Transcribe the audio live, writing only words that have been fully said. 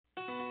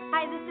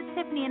Hi, this is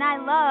Tiffany, and I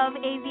love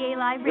AVA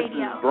Live Radio.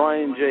 This is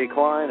Brian J.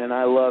 Klein, and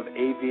I love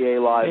AVA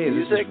Live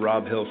Music. Hey, this is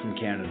Rob Hill from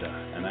Canada,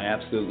 and I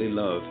absolutely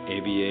love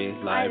AVA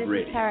Live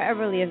Radio. Hi, this is Tara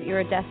Everly of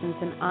Iridescence,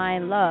 and I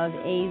love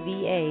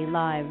AVA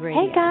Live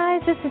Radio. Hey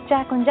guys, this is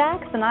Jacqueline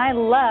Jackson. I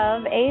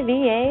love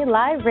AVA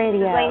Live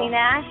Radio. This is Lainey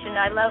Nash, and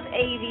I love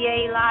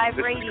AVA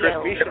Live Radio.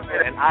 This is Chris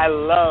Bishop, and I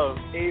love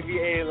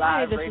AVA Live Radio.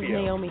 Hi, this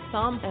is Naomi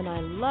Thump, and I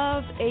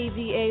love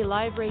AVA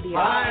Live Radio.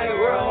 Hi,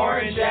 we're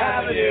Orange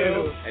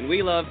Avenue, and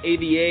we love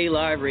AVA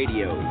Live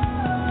Radio.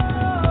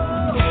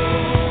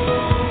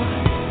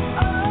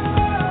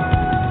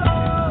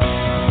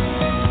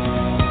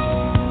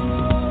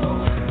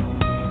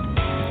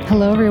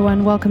 Hello,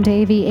 everyone. Welcome to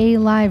AVA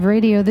Live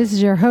Radio. This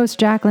is your host,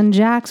 Jacqueline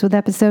Jax, with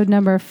episode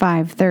number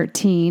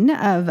 513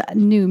 of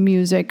New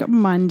Music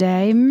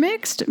Monday.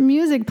 Mixed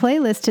music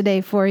playlist today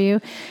for you,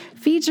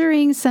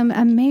 featuring some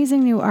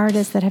amazing new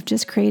artists that have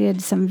just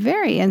created some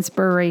very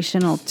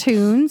inspirational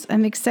tunes.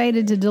 I'm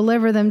excited to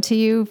deliver them to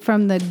you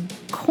from the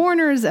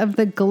corners of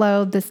the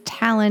globe. This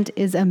talent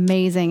is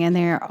amazing, and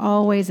they are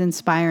always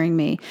inspiring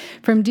me.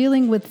 From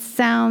dealing with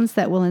sounds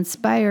that will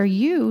inspire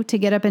you to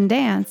get up and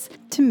dance,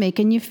 to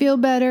making you feel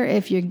better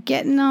if you're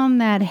getting on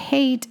that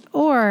hate,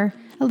 or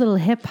a little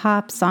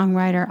hip-hop,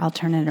 songwriter,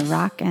 alternative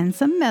rock, and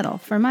some metal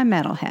for my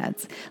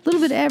metalheads. A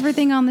little bit of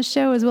everything on the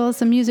show, as well as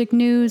some music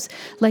news,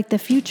 like the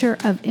future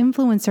of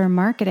influencer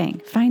marketing.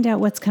 Find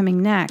out what's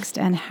coming next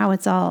and how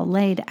it's all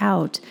laid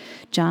out.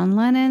 John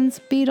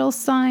Lennon's Beatles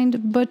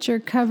signed Butcher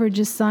coverage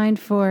is signed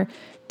for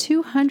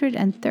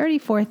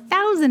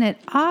 $234,000 at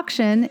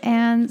auction,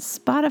 and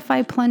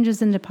Spotify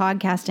plunges into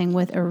podcasting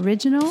with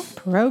original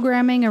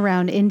programming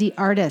around indie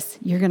artists.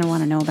 You're going to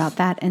want to know about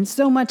that and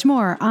so much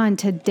more on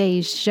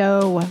today's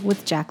show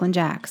with Jacqueline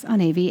Jax on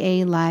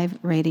AVA Live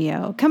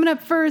Radio. Coming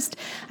up first,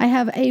 I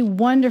have a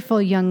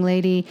wonderful young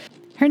lady.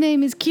 Her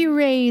name is Q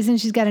Rays, and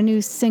she's got a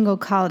new single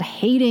called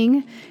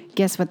Hating.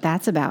 Guess what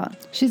that's about?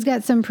 She's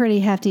got some pretty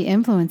hefty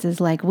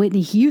influences like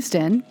Whitney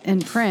Houston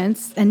and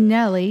Prince and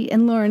Nelly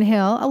and Lauryn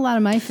Hill, a lot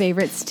of my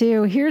favorites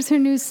too. Here's her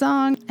new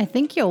song. I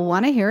think you'll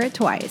want to hear it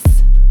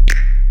twice.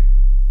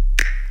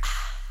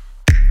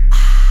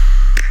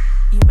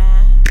 You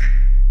mad?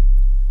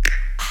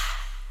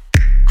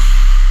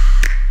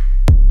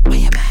 Why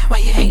you mad? Why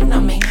you hating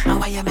on me? Oh,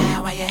 why you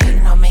mad? Why you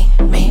hating on me?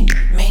 Me?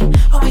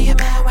 Oh, why you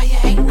mad? Why you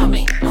hating on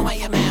me? Oh, why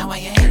you mad? Why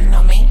you hating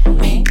on me?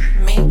 Me?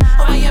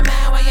 Oh, why you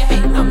mad? Why you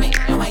hating on me?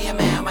 Oh, why you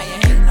mad? Why you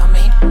hating on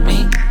me?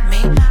 Me?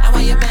 Oh,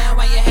 why you mad?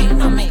 Why you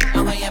hating on me?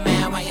 Oh, why you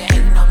mad? Why you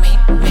hating on me?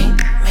 Me?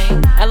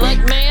 I look,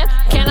 man,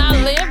 can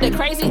I live the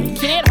crazy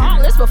kid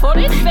heartless before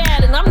this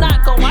fad? And I'm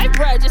not gonna wipe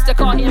bread just to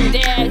call him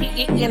dad.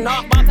 He eating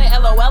off my pay,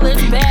 LOL,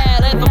 it's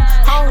bad. If I'm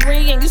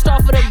hungry and you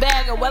start for the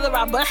bag, or whether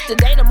I bust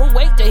today to move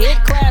weight to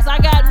hit class, I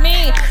got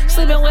me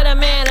sleeping with a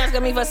man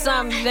asking me for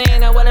something,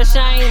 and what a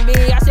shame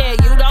be. I said,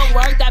 you don't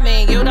work, that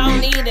mean you don't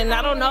need, and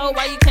I don't know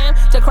why you came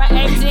to crack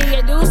AG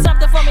and do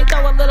something for me,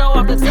 throw a little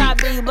off the top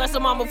B. Bless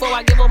them all before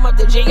I give them up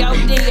to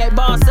G.O.D. Hey,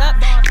 boss up,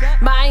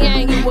 my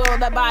annual,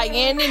 that by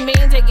any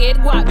means to get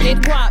guap.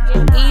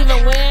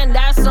 Even when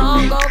that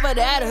song over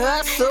that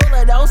hustle,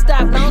 don't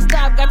stop,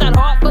 got that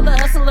heart full of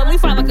hustle, and we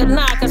fight like a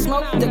knock. I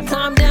smoke to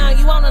calm down,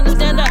 you won't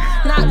understand the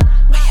knock.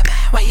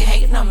 Why you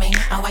hating on me?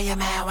 Oh, why you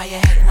mad? Why you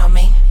hating on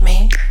me?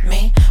 Me?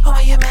 Oh,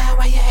 why you mad?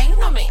 Why you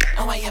hating on me?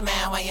 Oh, why you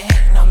mad? Why you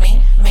hating on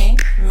me? Me?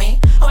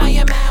 Oh, why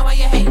you mad? Why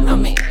you hating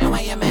on me? Oh,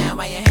 why you mad?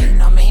 Why you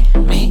hating on me?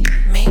 Me?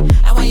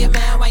 Oh, why you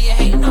mad? Why you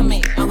hating on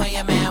me? Oh, why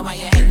you mad? Why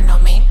you hating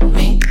on me?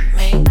 Me?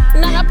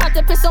 Now I pop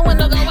the pistol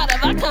window, go out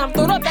if I come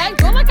through the back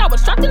door like I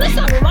was trapped in the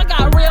sunroom. I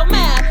got real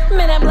mad.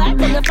 Men in black,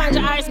 come to find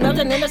your eyes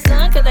melting in the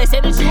sun, cause they say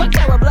that you a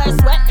coward, blood,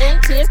 sweat,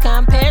 and tears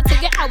compared to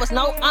your hours.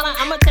 No honor,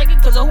 I'ma take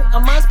it cause of who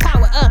amongst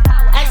power.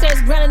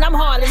 Access granted, I'm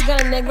hard, it's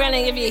granted and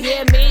granted. If you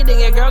hear me, then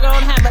your girl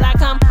gon' have it. I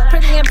come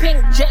pretty and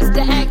pink, just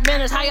to act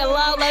vintage. Higher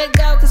low, let it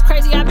go, cause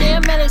crazy I've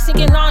been managed,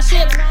 sinking on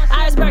ships.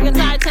 Iceberg and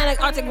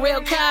Titanic, Arctic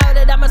real cold.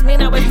 That must mean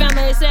that we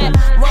family said,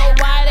 whoa,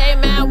 why they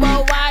mad,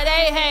 whoa, why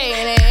they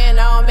hating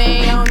on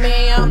me, on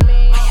me.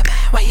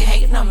 Why you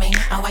hating on me?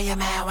 Oh, why you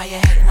mad? Why you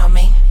hating on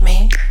me?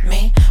 Me?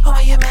 Oh,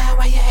 why you mad?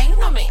 Why you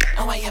hating on me?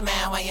 Oh, why you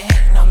mad? Why you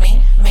hating on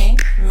me? Me?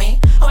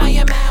 Oh, why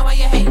you mad? Why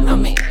you hating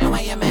on me? Oh,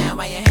 why you mad?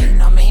 Why you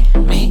hating on me?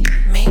 Me?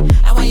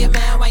 Oh, why you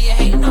mad? Why you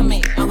hating on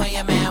me? Oh, why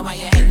you mad? Why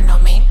you hating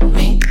on me?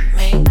 Me?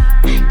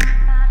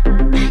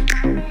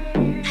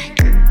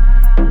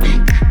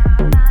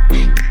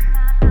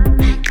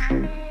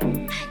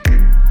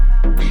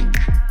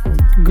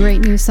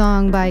 Great new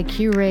song by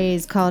Q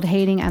Rays called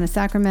Hating out of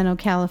Sacramento,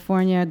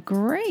 California.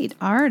 Great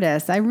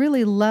artist. I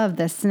really love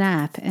the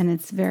snap, and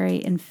it's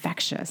very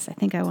infectious. I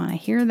think I want to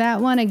hear that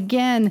one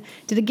again.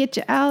 Did it get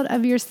you out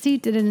of your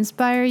seat? Did it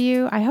inspire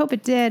you? I hope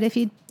it did. If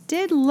you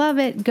did love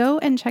it, go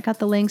and check out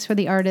the links for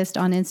the artist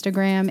on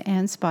Instagram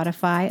and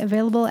Spotify,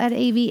 available at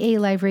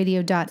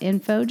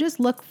avaliveradio.info. Just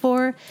look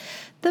for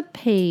the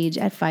page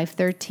at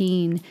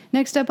 513.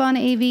 Next up on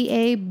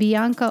AVA,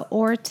 Bianca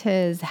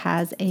Ortiz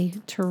has a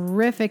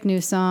terrific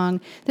new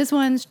song. This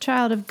one's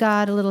Child of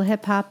God, a little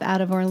hip hop out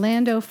of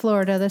Orlando,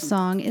 Florida. The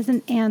song is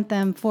an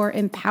anthem for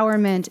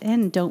empowerment,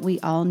 and don't we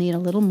all need a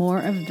little more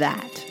of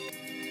that?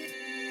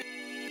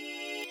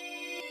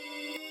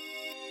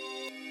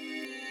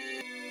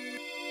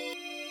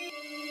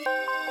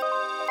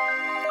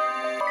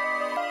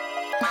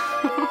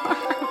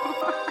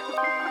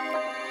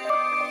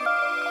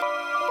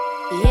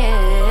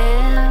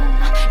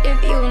 Yeah,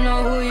 if you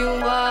know who you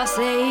are,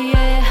 say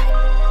yeah.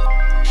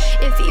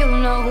 If you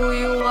know who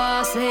you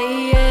are,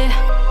 say yeah.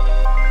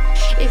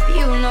 If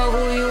you know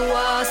who you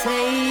are,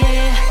 say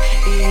yeah.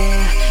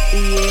 Yeah,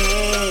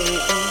 yeah.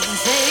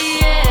 Say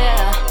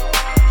yeah.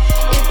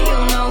 If you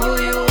know who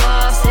you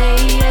are,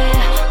 say yeah.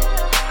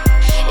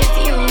 If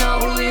you know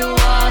who you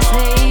are,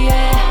 say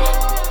yeah.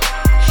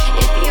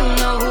 If you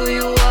know who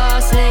you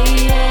are, say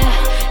yeah.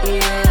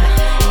 Yeah.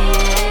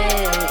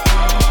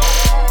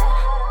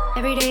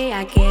 Every day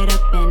I get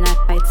up and I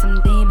fight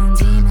some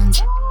demons. I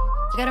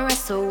gotta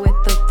wrestle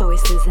with the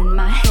voices in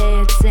my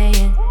head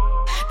saying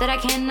that I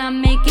cannot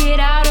make it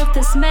out of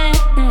this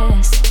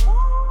madness.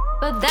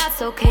 But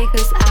that's okay,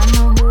 cause I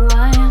know who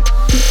I am.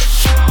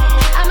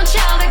 I'm a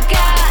child of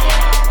God.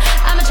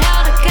 I'm a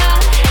child of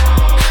God.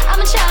 I'm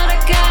a child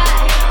of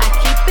God. I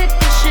keep it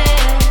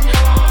pushing.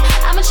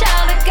 I'm a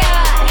child of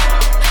God.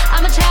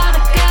 I'm a child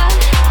of God.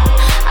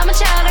 I'm a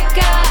child of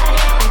God.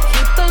 I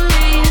keep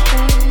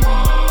believing.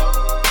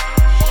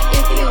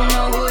 If you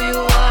know who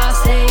you are,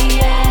 say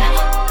yeah.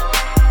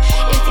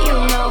 If you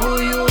know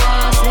who you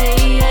are, say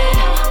yeah.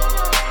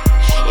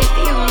 If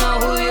you know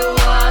who you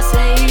are,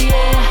 say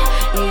yeah.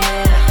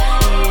 Yeah,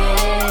 yeah.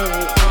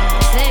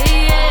 Say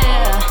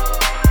yeah.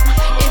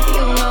 If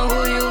you know who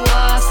you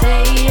are,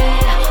 say yeah.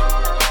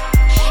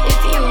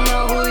 If you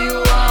know who you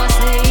are,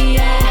 say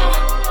yeah.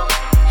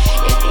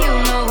 If you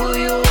know who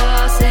you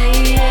are, say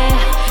yeah.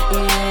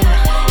 Yeah,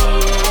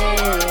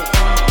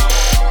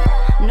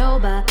 yeah.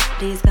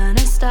 Nobody's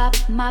gonna stop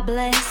my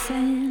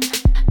blessing.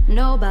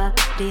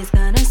 Nobody's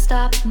gonna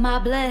stop my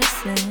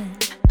blessing.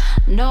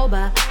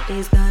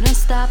 Nobody's gonna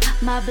stop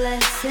my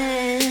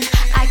blessing.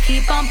 I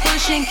keep on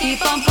pushing,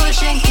 keep on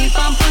pushing, keep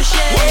on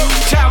pushing.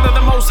 Child of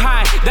the Most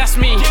High, that's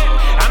me.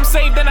 I'm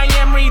saved and I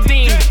am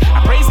redeemed.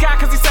 I praise God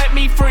cause he set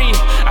me free.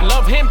 I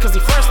love him cause he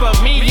first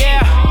loved me,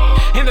 yeah.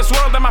 In this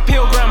world I'm a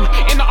pilgrim.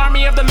 In the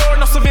army of the Lord,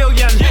 no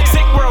civilian.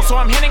 Sick world, so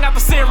I'm handing out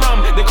the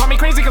serum. They call me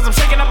crazy cause I'm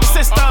shaking up the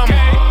system.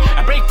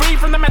 I break free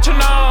from the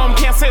metronome.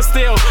 Can't sit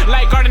still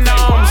like garden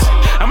gnomes.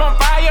 I'm on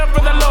fire for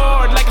the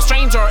Lord, like a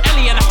stranger or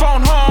alien, I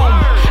phone home.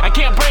 I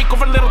can't break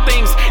over little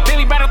things.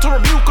 Daily battle to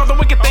rebuke all the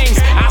wicked things.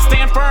 I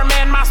stand firm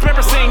and my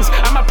spirit sings.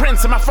 I'm a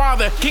prince and my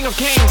father, king of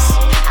kings.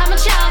 I'm a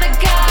child of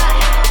God.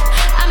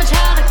 I'm a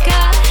child of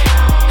God.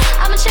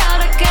 I'm a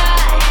child of God.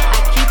 I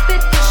keep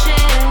it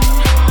pushing.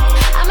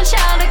 I'm a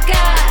child of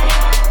God.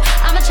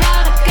 I'm a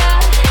child of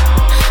God.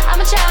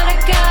 I'm a child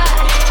of God.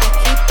 I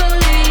keep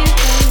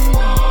believing.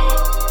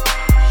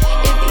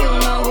 If you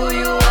know who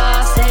you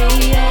are,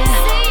 say yeah.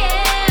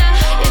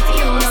 If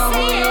you know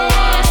who you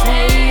are,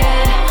 say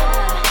yeah.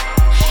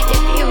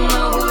 If you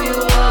know who you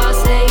are,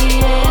 say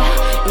yeah.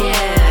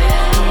 Yeah.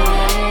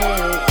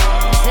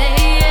 Say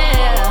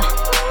yeah.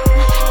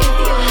 If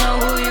you know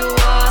who you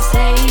are,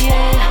 say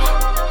yeah.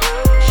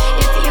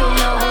 If you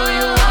know who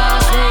you are,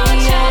 say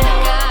yeah.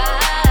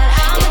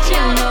 If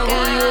you know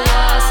who you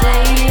are, say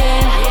yeah.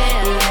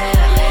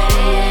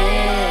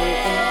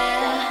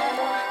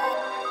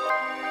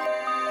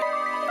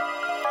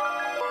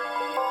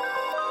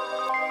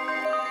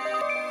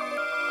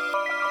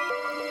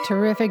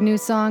 Terrific new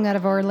song out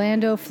of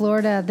Orlando,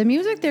 Florida. The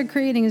music they're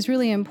creating is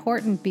really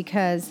important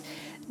because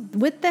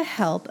with the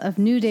help of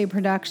New Day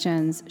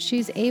Productions,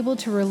 she's able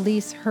to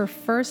release her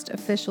first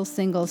official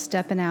single,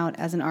 Steppin' Out,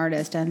 as an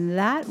artist, and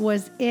that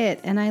was it,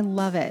 and I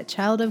love it.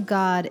 Child of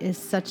God is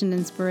such an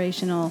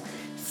inspirational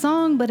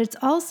song, but it's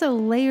also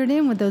layered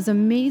in with those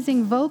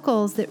amazing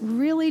vocals that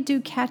really do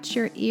catch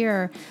your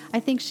ear.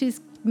 I think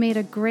she's made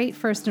a great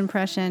first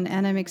impression,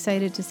 and I'm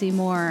excited to see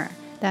more.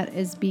 That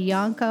is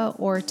Bianca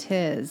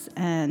Ortiz,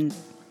 and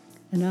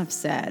enough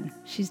said.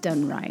 She's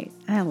done right.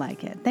 I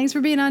like it. Thanks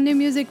for being on New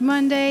Music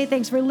Monday.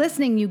 Thanks for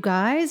listening, you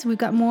guys. We've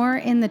got more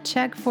in the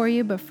check for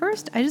you, but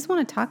first, I just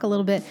want to talk a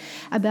little bit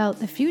about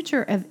the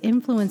future of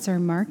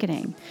influencer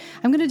marketing.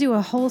 I'm going to do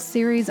a whole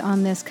series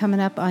on this coming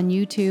up on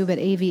YouTube at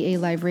AVA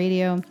Live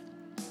Radio.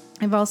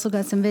 I've also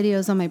got some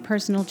videos on my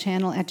personal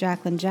channel at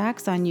Jacqueline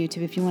Jax on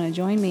YouTube if you want to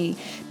join me.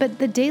 But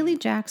the Daily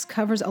Jax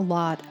covers a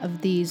lot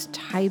of these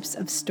types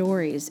of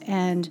stories,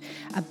 and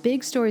a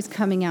big story is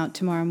coming out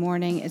tomorrow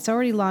morning. It's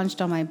already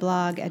launched on my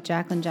blog at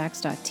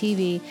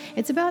jacquelinejax.tv.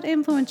 It's about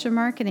influencer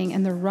marketing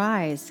and the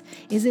rise.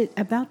 Is it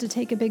about to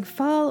take a big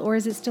fall, or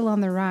is it still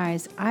on the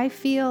rise? I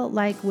feel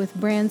like with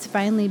brands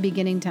finally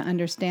beginning to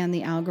understand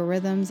the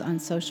algorithms on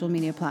social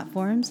media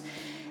platforms,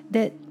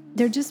 that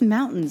they're just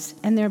mountains,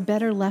 and they're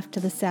better left to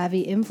the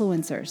savvy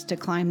influencers to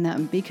climb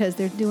them because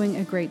they're doing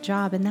a great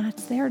job, and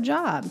that's their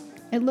job.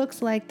 It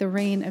looks like the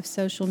reign of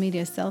social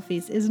media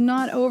selfies is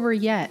not over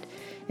yet.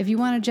 If you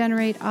want to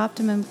generate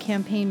optimum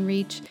campaign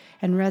reach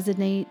and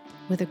resonate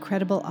with a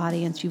credible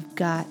audience, you've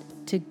got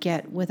to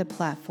get with a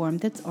platform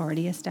that's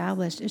already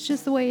established. It's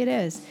just the way it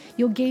is.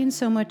 You'll gain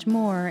so much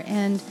more,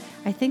 and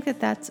I think that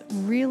that's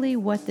really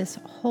what this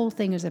whole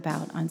thing is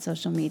about on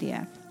social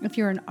media. If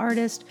you're an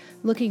artist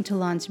looking to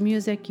launch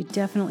music, you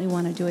definitely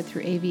want to do it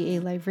through AVA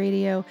Live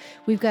Radio.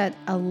 We've got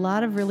a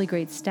lot of really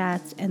great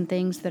stats and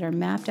things that are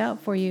mapped out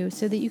for you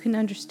so that you can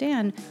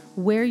understand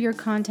where your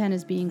content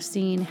is being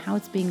seen, how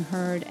it's being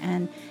heard,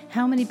 and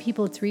how many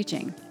people it's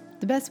reaching.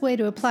 The best way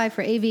to apply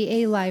for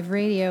AVA Live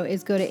Radio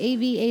is go to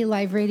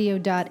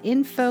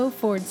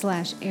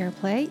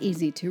avaliveradio.info/airplay.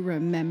 Easy to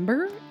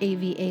remember,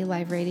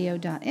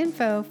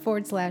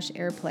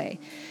 avaliveradio.info/airplay.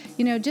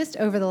 You know, just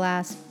over the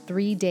last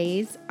 3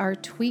 days, our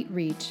tweet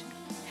reach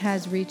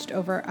has reached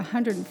over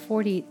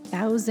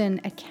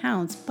 140,000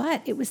 accounts,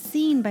 but it was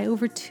seen by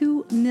over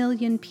 2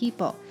 million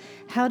people.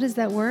 How does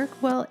that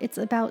work? Well, it's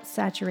about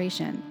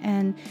saturation.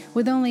 And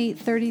with only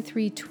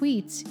 33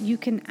 tweets, you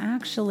can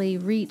actually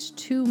reach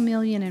 2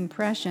 million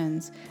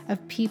impressions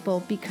of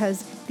people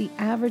because the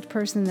average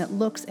person that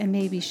looks and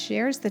maybe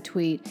shares the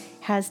tweet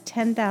has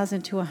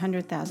 10,000 to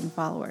 100,000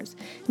 followers.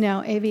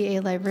 Now, AVA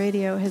Live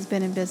Radio has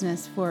been in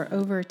business for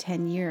over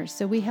 10 years,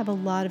 so we have a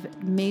lot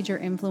of major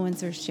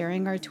influencers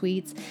sharing our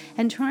tweets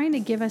and trying to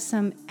give us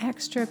some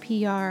extra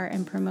PR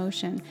and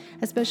promotion,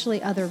 especially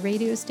other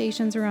radio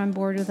stations are on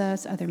board with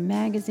us, other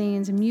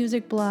magazines,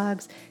 music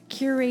blogs,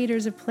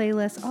 curators of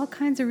playlists, all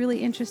kinds of really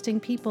interesting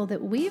people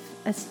that we've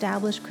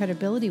established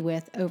credibility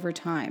with over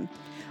time.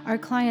 Our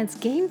clients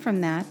gain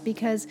from that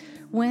because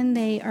when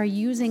they are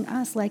using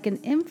us like an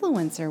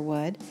influencer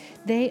would,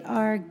 they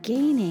are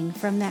gaining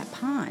from that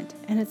pond.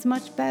 And it's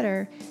much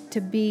better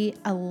to be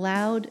a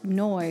loud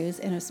noise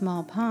in a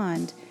small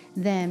pond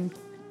than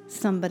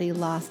somebody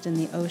lost in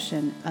the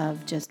ocean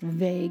of just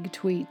vague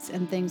tweets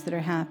and things that are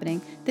happening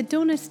that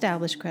don't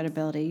establish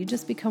credibility. You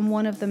just become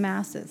one of the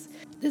masses.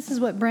 This is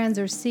what brands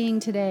are seeing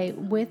today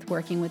with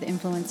working with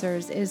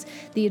influencers, is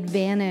the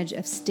advantage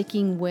of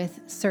sticking with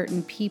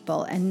certain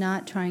people and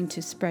not trying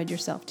to spread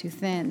yourself too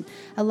thin.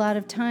 A lot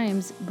of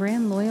times,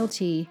 brand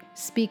loyalty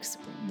speaks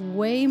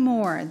way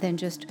more than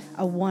just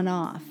a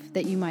one-off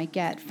that you might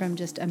get from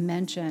just a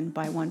mention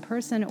by one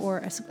person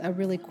or a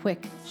really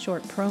quick,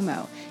 short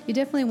promo. You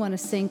definitely want to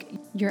sync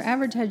your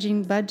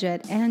advertising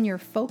budget and your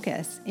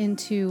focus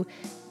into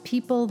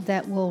people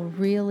that will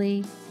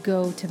really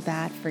go to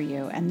bat for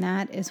you. And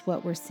that is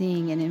what we're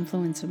seeing in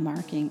influencer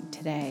marketing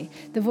today.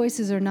 The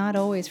voices are not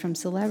always from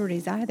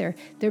celebrities either.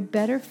 They're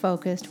better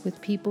focused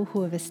with people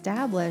who have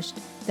established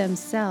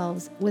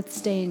themselves with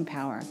staying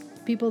power.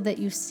 People that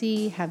you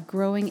see have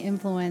growing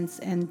influence,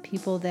 and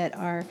people that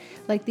are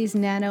like these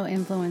nano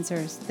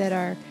influencers that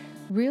are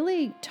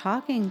really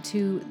talking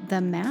to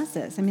the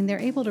masses. I mean, they're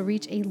able to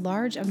reach a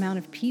large amount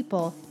of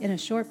people in a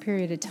short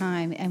period of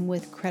time and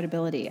with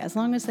credibility. As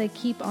long as they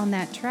keep on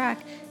that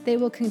track, they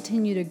will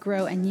continue to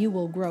grow and you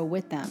will grow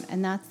with them.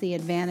 And that's the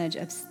advantage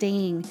of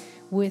staying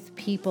with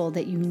people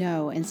that you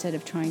know instead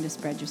of trying to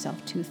spread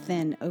yourself too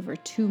thin over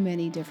too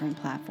many different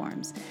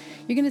platforms.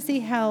 You're going to see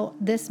how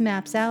this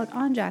maps out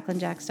on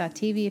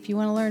JacquelineJax.tv. If you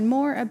want to learn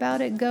more about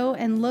it, go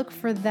and look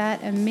for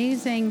that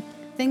amazing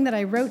thing that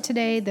I wrote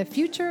today. The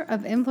Future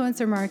of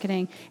Influencer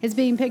Marketing is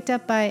being picked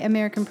up by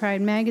American Pride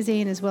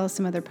magazine as well as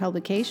some other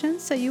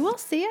publications, so you will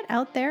see it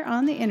out there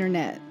on the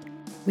internet.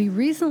 We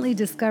recently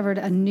discovered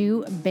a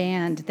new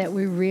band that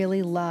we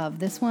really love.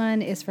 This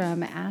one is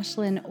from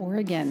Ashland,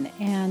 Oregon,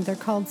 and they're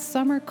called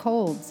Summer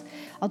Colds.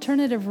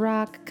 Alternative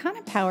rock, kind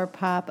of power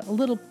pop, a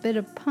little bit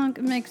of punk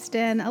mixed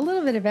in, a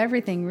little bit of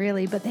everything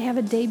really, but they have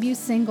a debut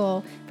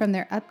single from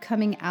their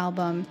upcoming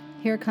album,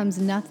 Here Comes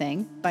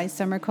Nothing by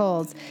Summer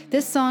Colds.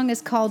 This song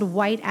is called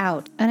White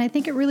Out, and I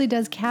think it really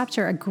does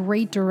capture a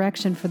great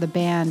direction for the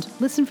band.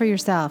 Listen for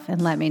yourself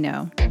and let me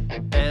know.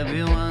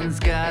 Everyone's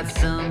got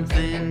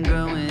something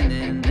growing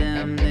in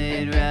them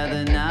they'd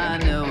rather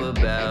not know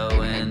about.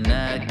 When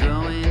that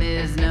growing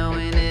is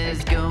knowing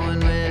is going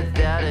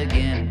without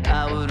again.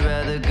 I would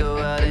rather go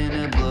out in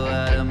a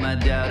blowout of my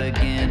doubt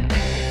again.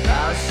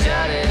 I'll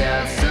shout it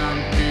out,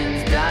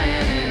 something's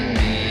dying in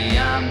me.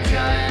 I'm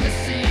trying to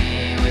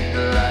see with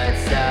the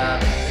lights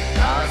out.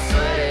 I'll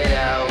sweat it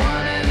out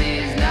one of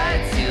these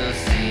nights, you'll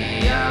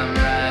see. I'm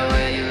right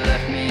where you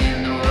left me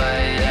in the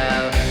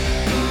whiteout.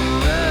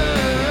 Ooh,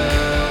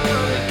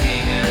 oh, the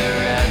king of the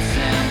rats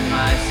and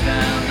mice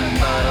found the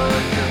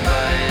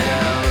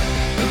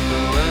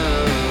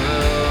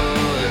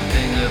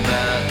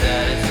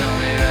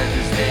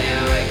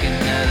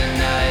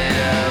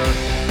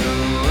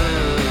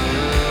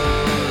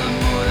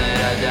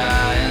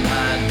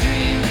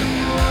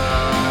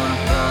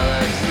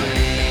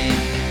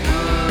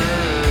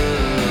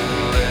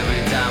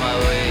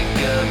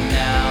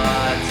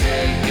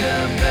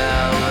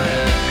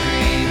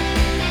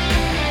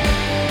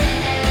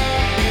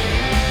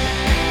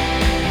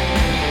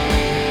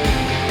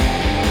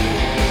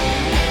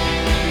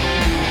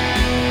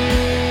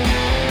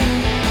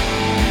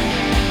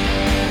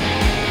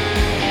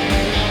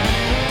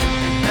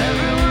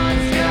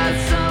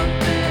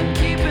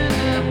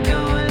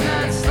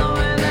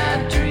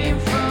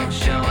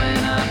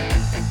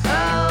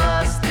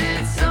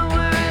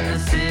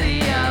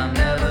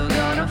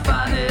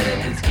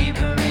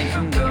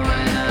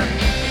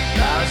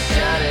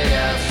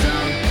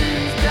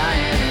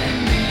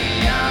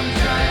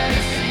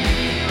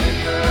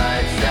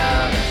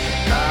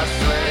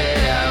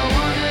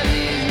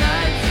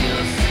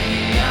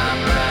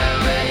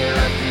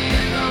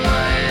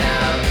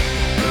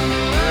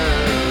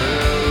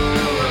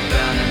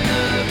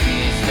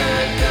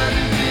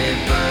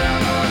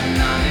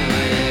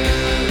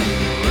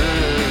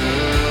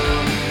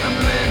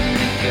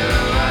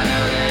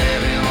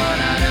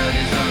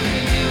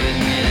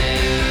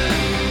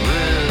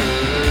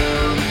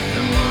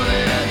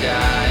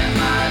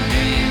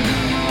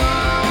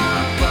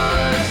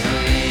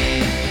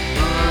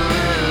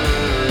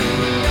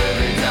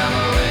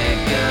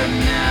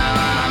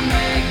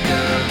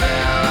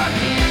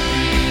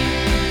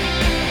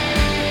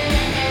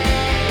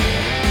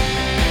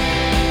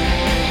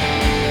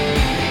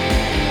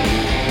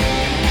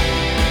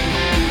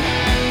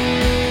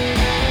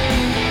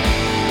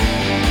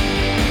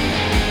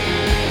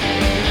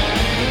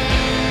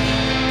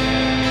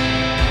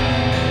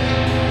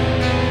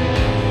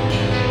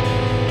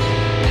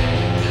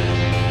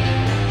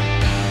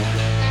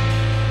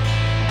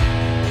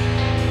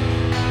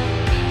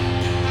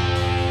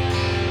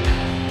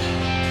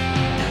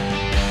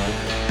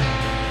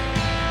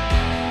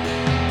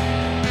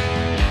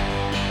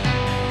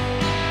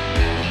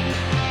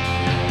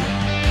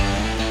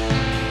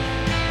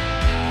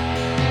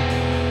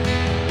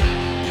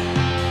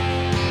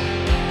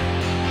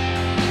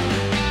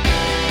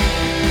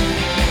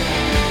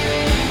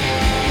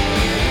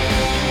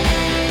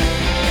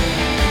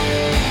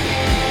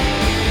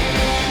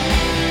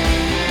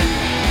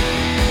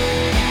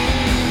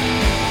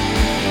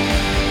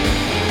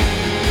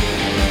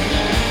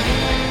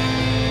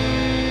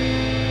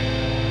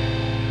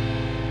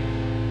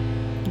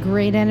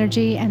great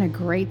energy and a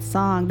great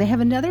song. They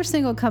have another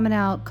single coming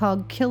out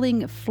called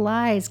Killing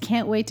Flies.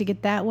 Can't wait to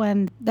get that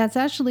one. That's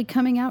actually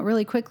coming out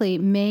really quickly.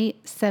 May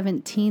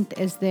 17th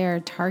is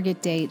their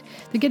target date.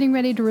 They're getting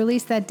ready to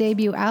release that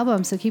debut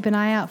album, so keep an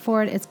eye out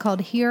for it. It's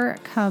called Here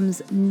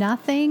Comes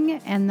Nothing,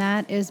 and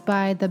that is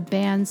by the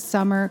band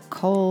Summer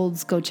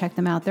Colds. Go check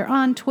them out. They're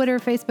on Twitter,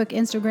 Facebook,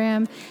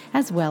 Instagram,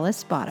 as well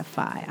as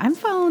Spotify. I'm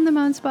following them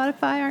on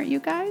Spotify, aren't you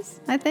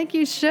guys? I think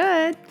you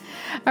should.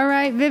 All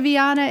right,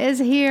 Viviana is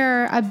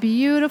here, a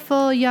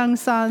beautiful young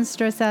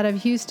songstress out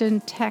of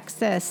Houston,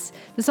 Texas.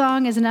 The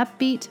song is an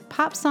upbeat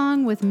pop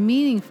song with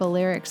meaningful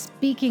lyrics,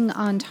 speaking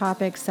on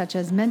topics such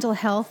as mental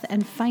health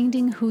and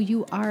finding who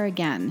you are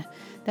again.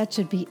 That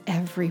should be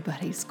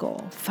everybody's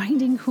goal,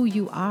 finding who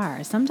you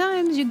are.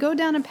 Sometimes you go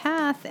down a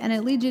path and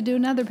it leads you to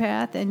another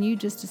path and you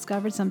just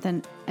discovered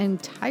something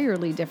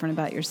entirely different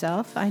about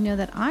yourself. I know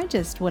that I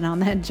just went on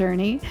that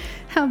journey.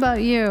 How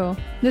about you?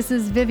 This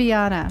is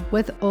Viviana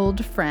with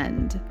Old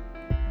Friend.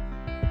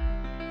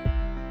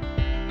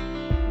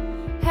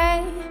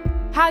 Hey,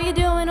 how you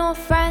doing, old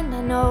friend?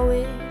 I know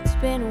it's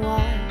been a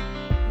while.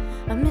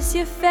 I miss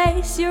your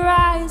face, your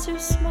eyes, your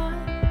smile.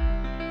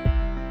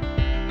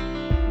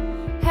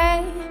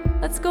 Hey,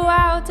 let's go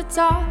out to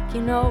talk,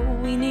 you know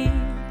we need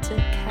to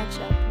catch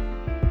up.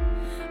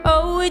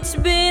 Oh, it's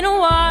been a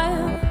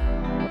while,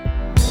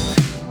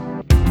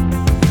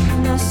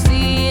 and I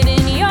see it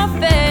in your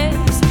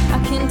face.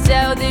 I can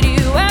tell that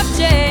you have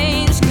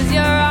changed, 'cause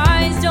your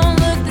eyes don't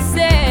look the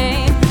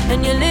same,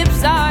 and your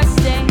lips are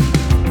stained.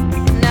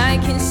 And I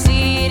can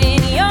see it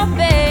in your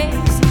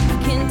face. I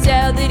can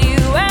tell that you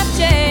have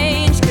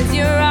changed, 'cause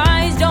your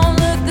eyes don't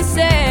look the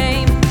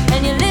same,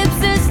 and your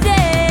lips are stained.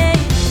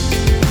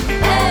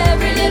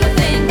 Every little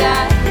thing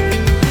that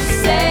you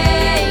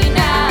say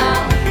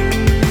now,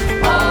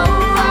 oh,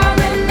 I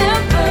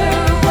remember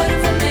what a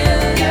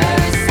familiar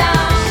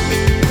sound.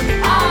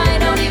 I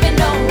don't even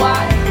know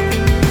why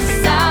the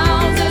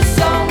sounds are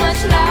so much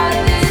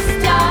louder this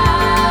time.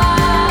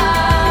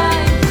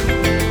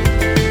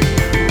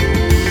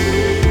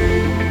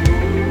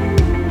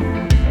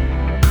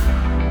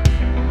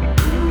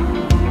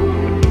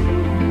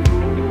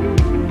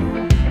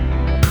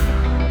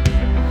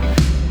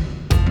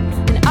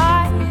 And I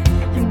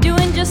am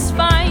doing just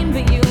fine,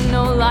 but you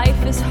know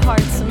life is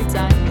hard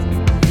sometimes.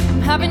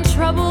 I'm having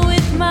trouble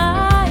with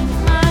my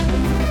mind.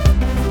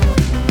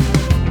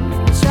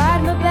 I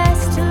tried my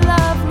best to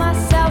love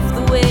myself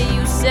the way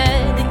you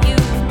said that you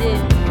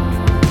did.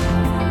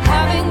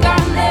 Haven't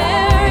gotten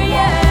there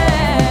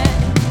yet.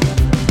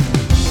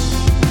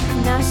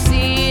 And I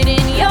see it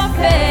in your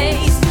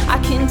face. I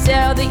can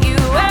tell that you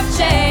have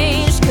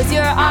changed, 'cause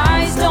your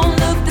eyes don't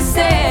look the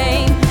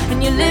same,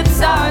 and your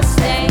lips are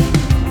stained.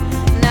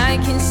 And I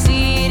can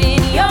see it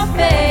in your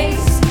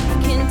face.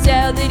 I can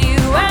tell that you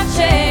have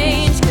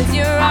changed, 'cause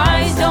your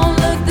eyes don't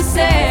look the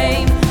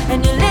same,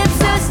 and your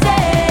lips are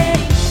stained.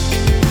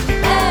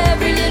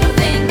 Every little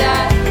thing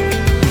that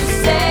you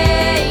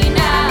say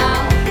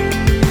now,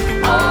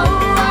 oh,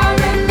 I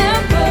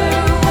remember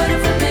what a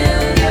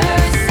familiar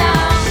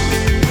sound.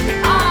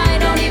 I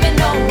don't even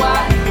know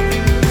why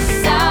the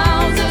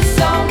sounds are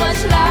so much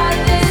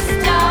louder this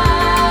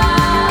time.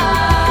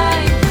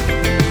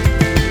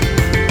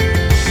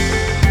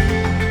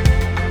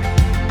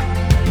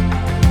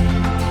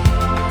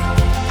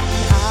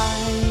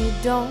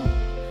 I don't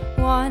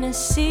wanna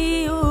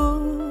see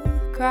you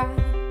cry.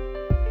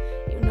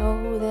 You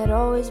know that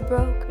always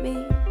broke me.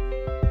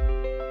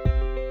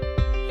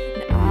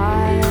 And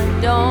I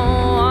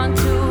don't want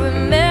to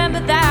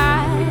remember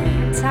that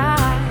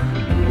time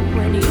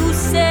when you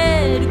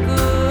said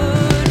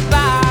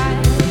goodbye.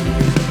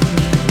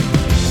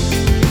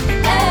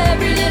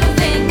 Every little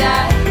thing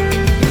that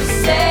you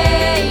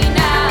say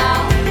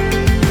now,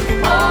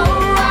 oh,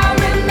 I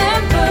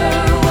remember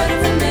what a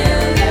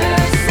familiar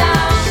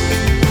sound.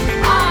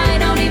 I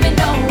don't even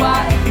know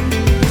why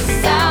the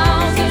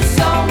sounds are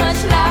so much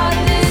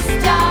louder this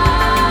time.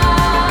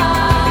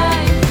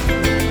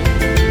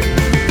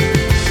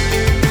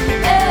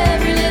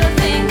 Every little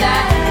thing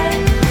that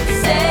you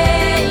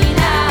say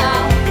now,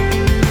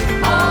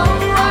 oh,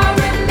 I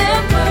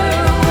remember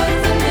what a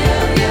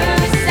familiar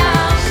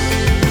sound.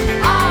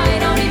 I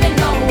don't even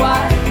know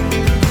why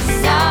the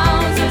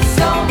sounds are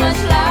so much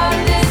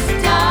louder this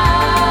time.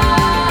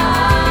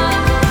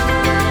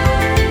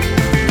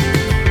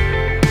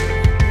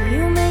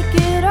 You make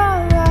it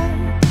alright.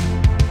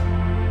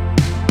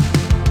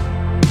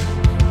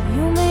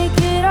 You make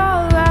it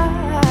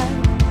alright.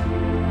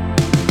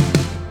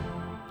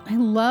 I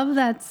love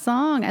that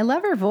song. I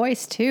love her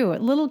voice too. A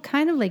little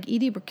kind of like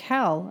Edie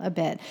Brickell a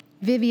bit.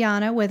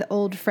 Viviana with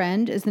Old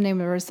Friend is the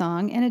name of her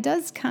song, and it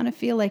does kind of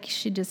feel like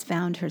she just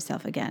found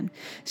herself again.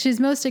 She's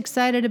most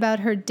excited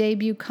about her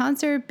debut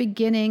concert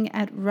beginning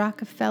at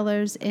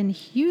Rockefeller's in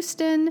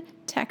Houston,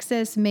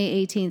 Texas, May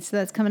 18th. So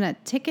that's coming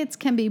up. Tickets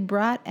can be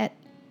bought at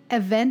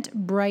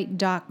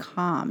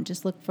eventbrite.com.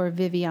 Just look for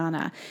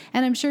Viviana.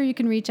 And I'm sure you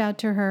can reach out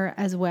to her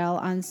as well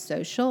on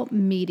social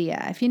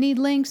media. If you need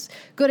links,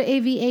 go to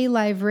AVA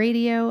Live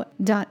Radio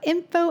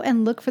AVALive.info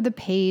and look for the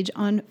page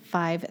on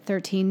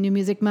 513 New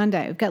Music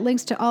Monday. We've got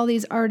links to all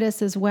these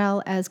artists as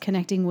well as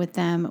connecting with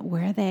them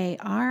where they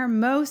are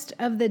most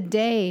of the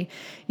day.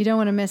 You don't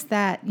want to miss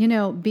that. You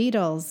know,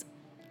 Beatles.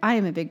 I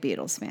am a big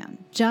Beatles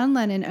fan. John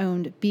Lennon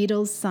owned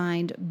Beatles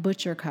signed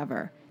Butcher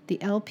cover.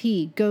 The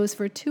LP goes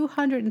for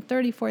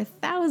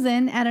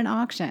 $234,000 at an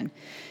auction.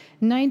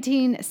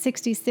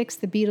 1966,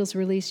 the Beatles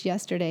released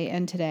Yesterday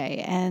and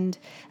Today, and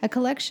a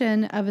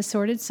collection of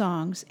assorted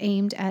songs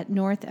aimed at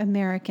North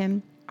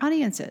American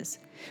audiences,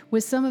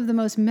 with some of the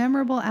most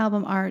memorable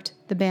album art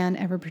the band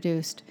ever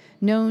produced,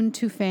 known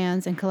to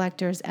fans and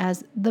collectors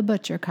as the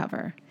Butcher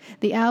cover.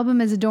 The album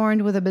is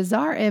adorned with a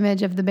bizarre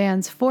image of the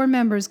band's 4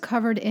 members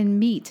covered in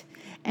meat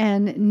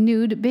and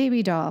nude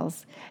baby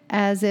dolls,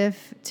 as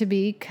if to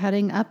be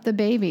cutting up the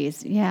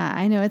babies. Yeah,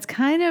 I know it's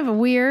kind of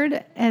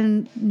weird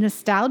and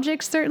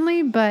nostalgic,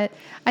 certainly, but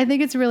I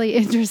think it's really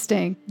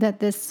interesting that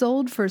this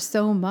sold for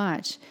so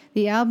much.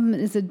 The album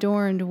is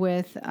adorned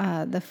with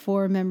the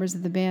 4 members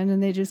of the band,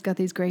 and they just got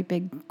these great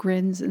big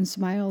grins and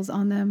smiles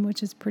on them,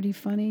 which is pretty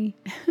funny.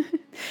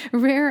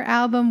 Rare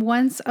album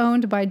once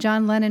owned by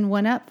John Lennon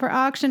went up for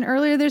auction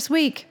earlier this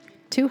week.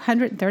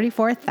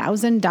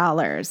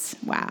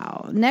 $234,000.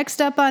 Wow. Next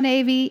up on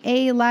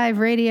AVA Live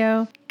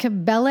Radio,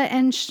 Cabela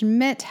and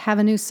Schmidt have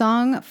a new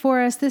song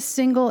for us. This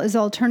single is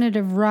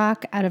alternative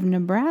rock out of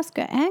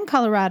Nebraska and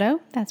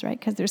Colorado. That's right,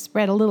 because they're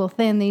spread a little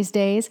thin these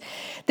days.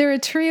 They're a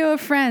trio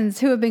of friends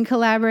who have been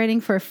collaborating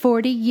for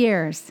 40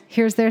 years.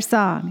 Here's their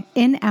song,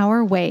 In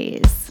Our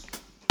Ways.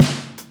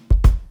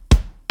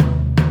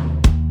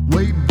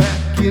 Way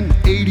back in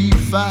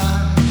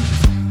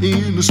 85,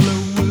 in a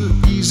slower,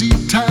 easy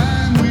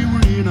time, we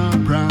were in our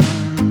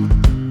prime,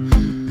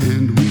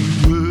 and we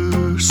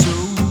were so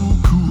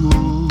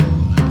cool.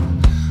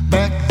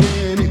 Back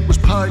then it was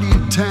party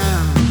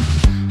time,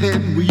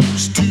 and we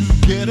used to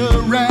get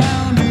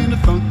around in a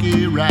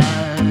funky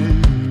ride.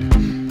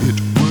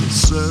 It was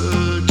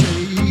such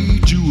a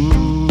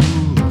jewel,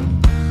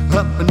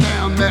 up and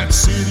down that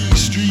city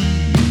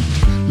street,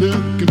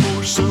 looking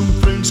for some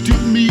friends to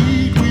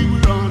meet. We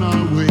were on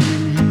our way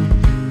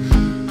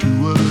to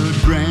a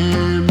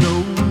grand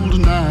old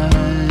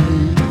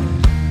night,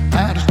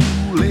 out of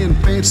school and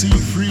fancy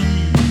free,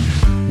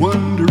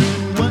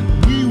 wondering what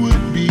we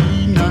would be,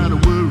 not a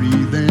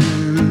worry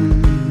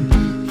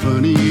then.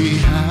 Funny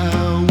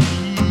how we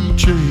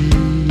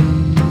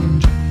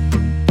change.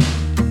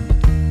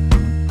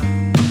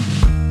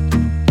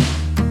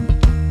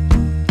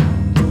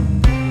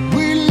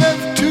 We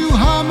love to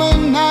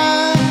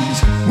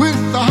harmonize with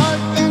the heart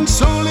and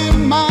soul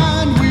in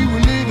mind. We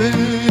were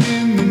living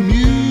in the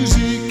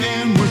music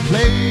and we're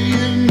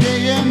playing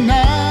day and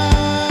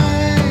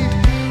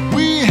night.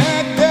 We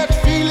had that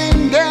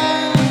feeling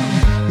down.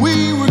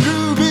 We were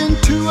grooving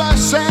to our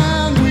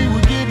sound. We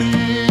were giving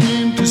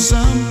into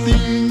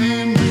something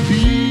and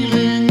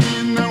revealing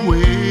in our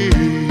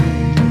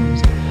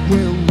ways.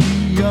 Well,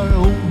 we are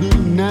older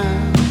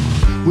now,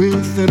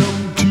 with an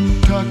old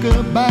to talk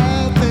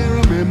about. There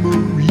are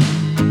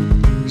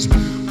memories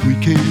we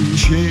can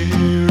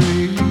share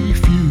a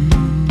few,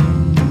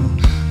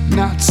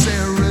 not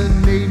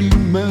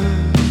serenading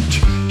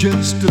much,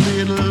 just a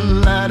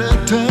little out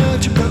of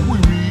touch, but we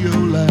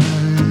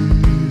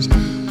realize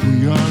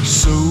we are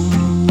so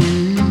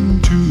in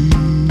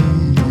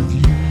tune with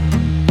you.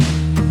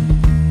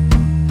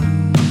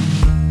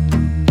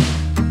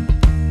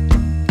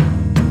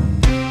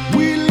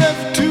 We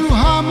love to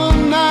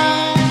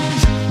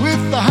harmonize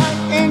with the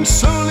heart and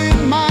soul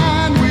in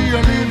mind. We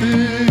are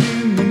living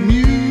in the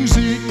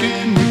music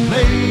and we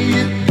play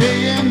it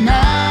day and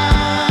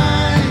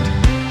night.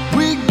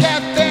 We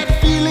got that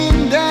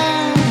feeling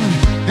down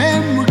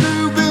and we're good.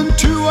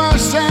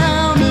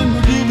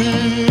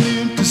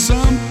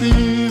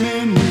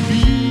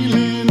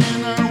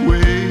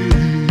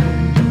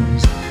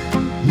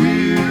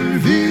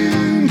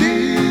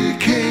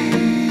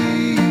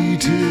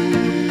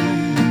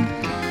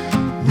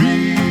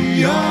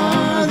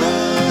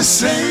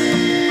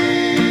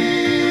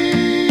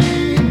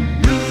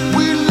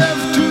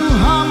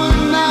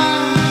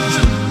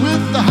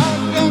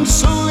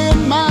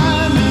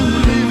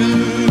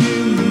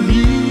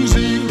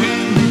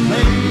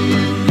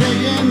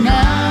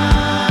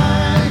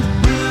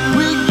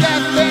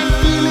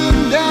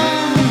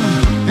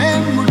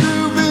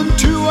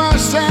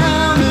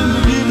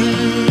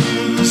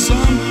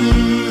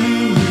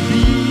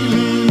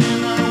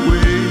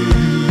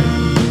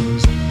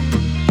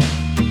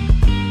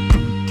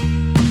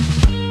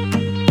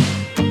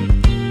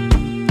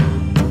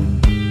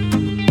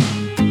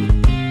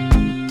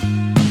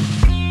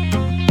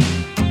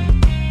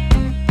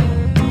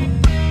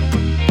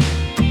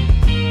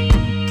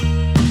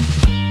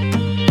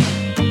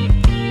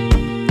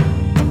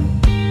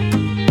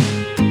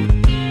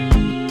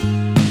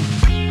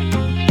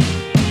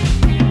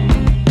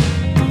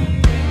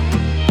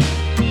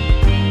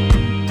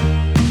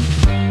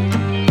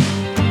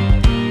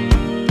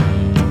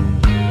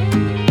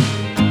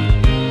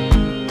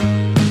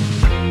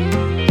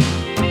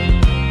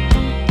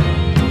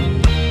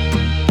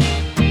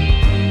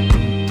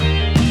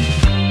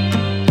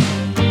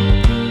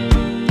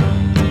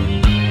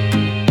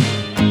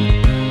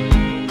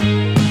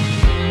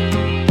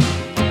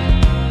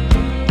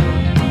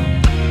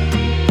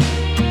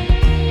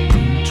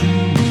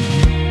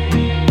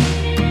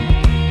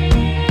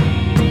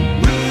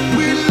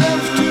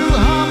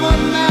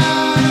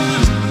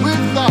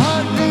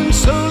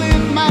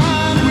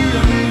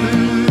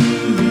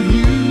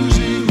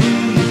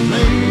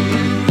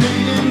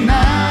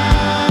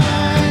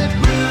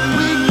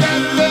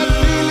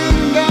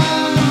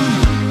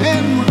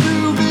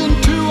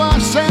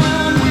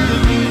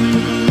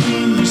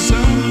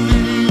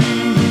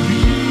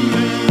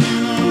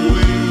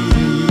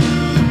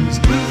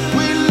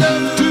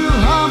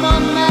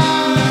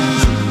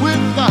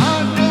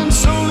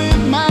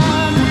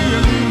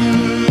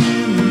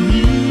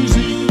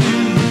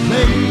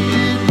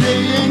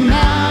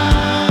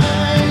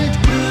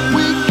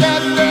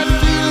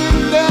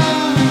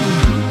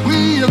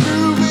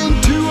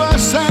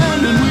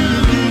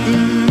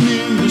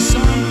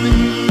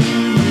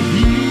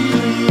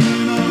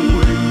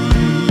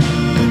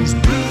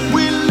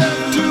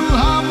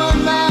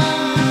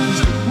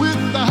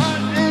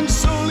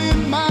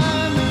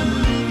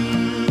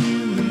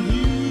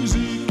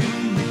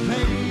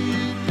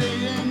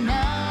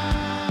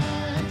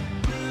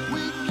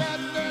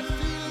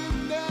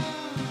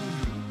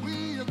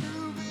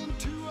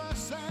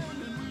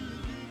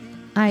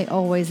 I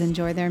always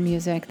enjoy their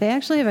music. They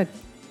actually have a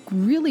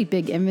really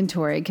big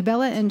inventory.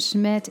 Cabela and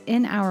Schmidt,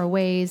 In Our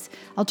Ways,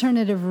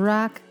 alternative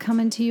rock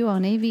coming to you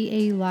on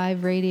AVA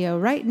Live Radio.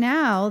 Right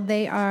now,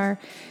 they are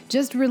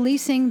just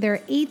releasing their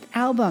 8th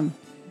album,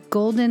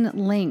 Golden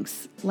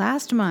Links,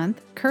 last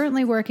month,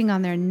 currently working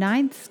on their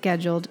 9th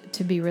scheduled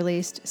to be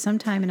released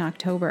sometime in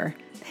October.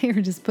 They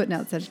are just putting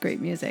out such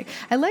great music.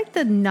 I like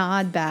the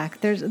nod back.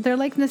 They're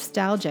like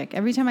nostalgic.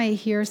 Every time I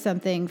hear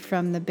something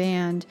from the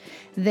band,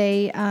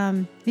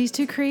 these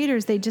two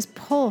creators, they just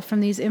pull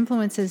from these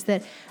influences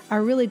that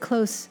are really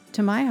close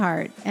to my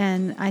heart.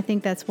 And I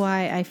think that's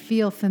why I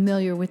feel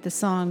familiar with the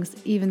songs,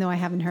 even though I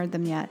haven't heard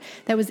them yet.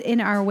 That was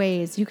In Our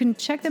Ways. You can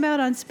check them out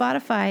on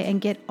Spotify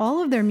and get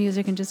all of their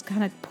music and just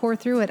kind of pour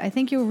through it. I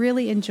think you'll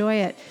really enjoy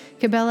it.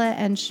 Cabela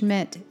and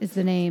Schmidt is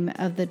the name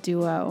of the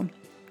duo.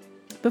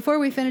 Before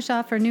we finish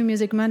off our New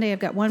Music Monday, I've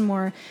got one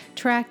more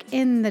track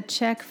in the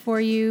check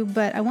for you,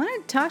 but I want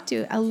to talk to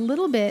you a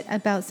little bit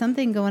about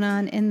something going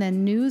on in the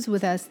news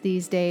with us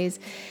these days,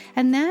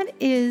 and that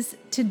is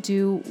to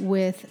do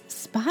with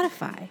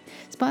Spotify.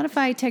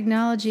 Spotify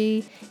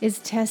technology is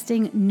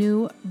testing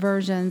new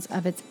versions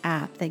of its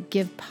app that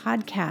give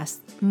podcasts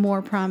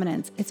more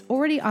prominence. It's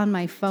already on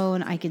my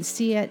phone. I can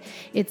see it.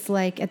 It's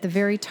like at the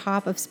very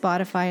top of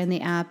Spotify in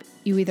the app,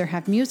 you either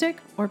have music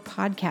or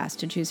podcast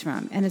to choose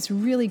from. And it's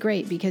really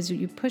great because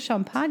you push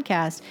on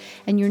podcast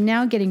and you're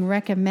now getting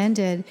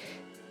recommended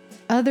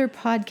other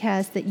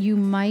podcasts that you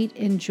might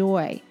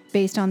enjoy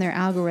based on their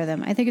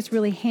algorithm. I think it's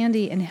really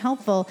handy and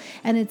helpful,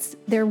 and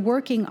they're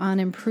working on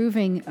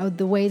improving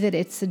the way that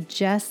it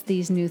suggests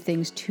these new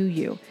things to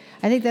you.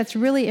 I think that's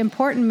really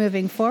important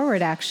moving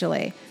forward,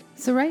 actually.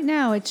 So right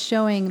now it's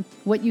showing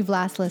what you've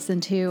last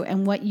listened to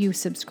and what you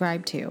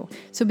subscribe to.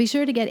 So be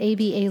sure to get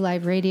AVA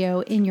Live Radio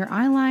in your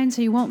eyeline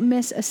so you won't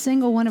miss a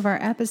single one of our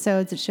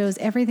episodes. It shows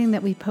everything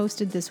that we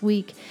posted this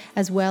week,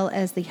 as well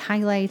as the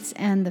highlights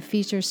and the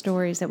feature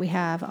stories that we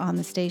have on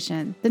the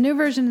station. The new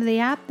version of the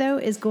app, though,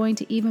 is going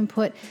to even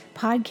put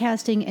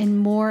podcasting in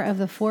more of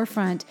the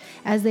forefront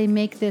as they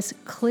make this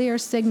clear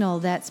signal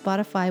that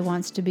Spotify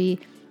wants to be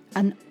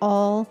an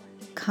all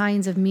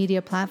kinds of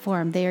media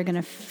platform. They are going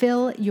to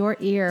fill your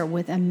ear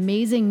with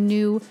amazing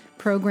new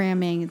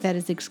programming that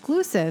is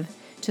exclusive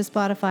to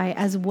Spotify,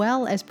 as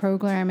well as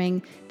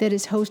programming that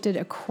is hosted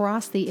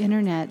across the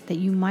internet that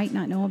you might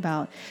not know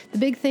about. The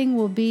big thing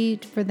will be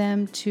for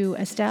them to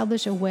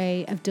establish a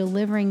way of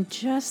delivering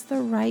just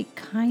the right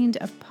kind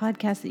of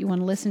podcast that you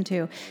want to listen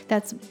to.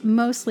 That's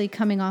mostly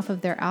coming off of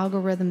their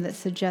algorithm that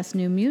suggests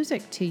new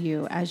music to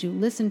you as you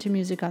listen to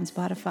music on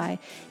Spotify.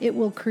 It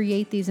will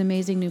create these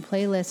amazing new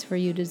playlists for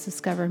you to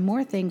discover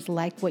more things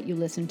like what you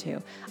listen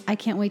to. I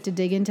can't wait to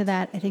dig into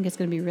that. I think it's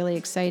going to be really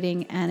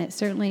exciting, and it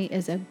certainly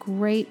is a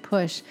great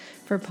push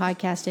for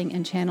podcasting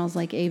and channels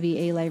like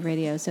AVA Live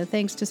Radio. So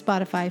thanks to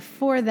Spotify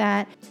for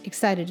that.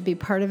 Excited to be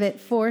part of it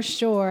for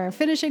sure.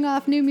 Finishing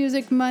off New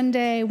Music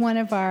Monday, one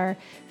of our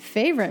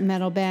favorite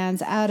metal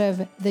bands out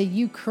of the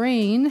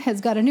Ukraine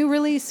has got a new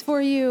release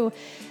for you.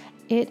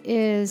 It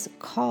is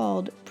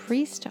called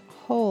Priest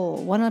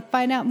Hole. Want to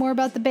find out more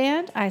about the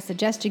band? I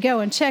suggest you go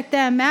and check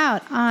them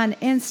out on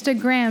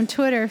Instagram,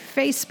 Twitter,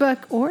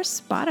 Facebook, or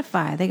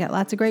Spotify. They got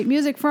lots of great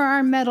music for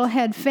our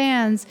metalhead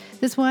fans.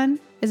 This one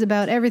is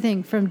about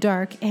everything from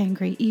dark,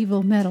 angry,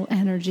 evil metal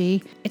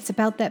energy. It's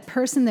about that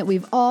person that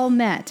we've all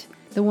met,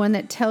 the one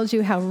that tells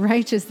you how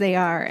righteous they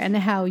are and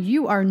how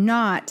you are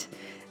not.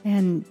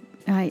 And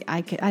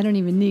I don't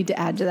even need to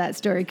add to that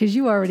story because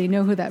you already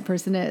know who that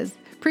person is.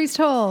 Priest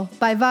Hole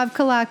by Vav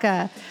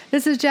Kalaka.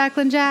 This is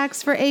Jacqueline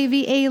Jax for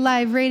AVA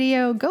Live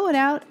Radio, going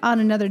out on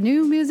another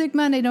New Music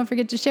Monday. Don't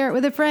forget to share it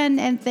with a friend,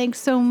 and thanks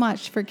so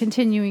much for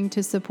continuing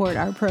to support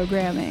our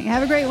programming.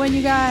 Have a great one,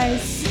 you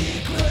guys.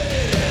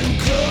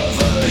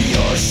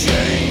 Your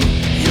shame.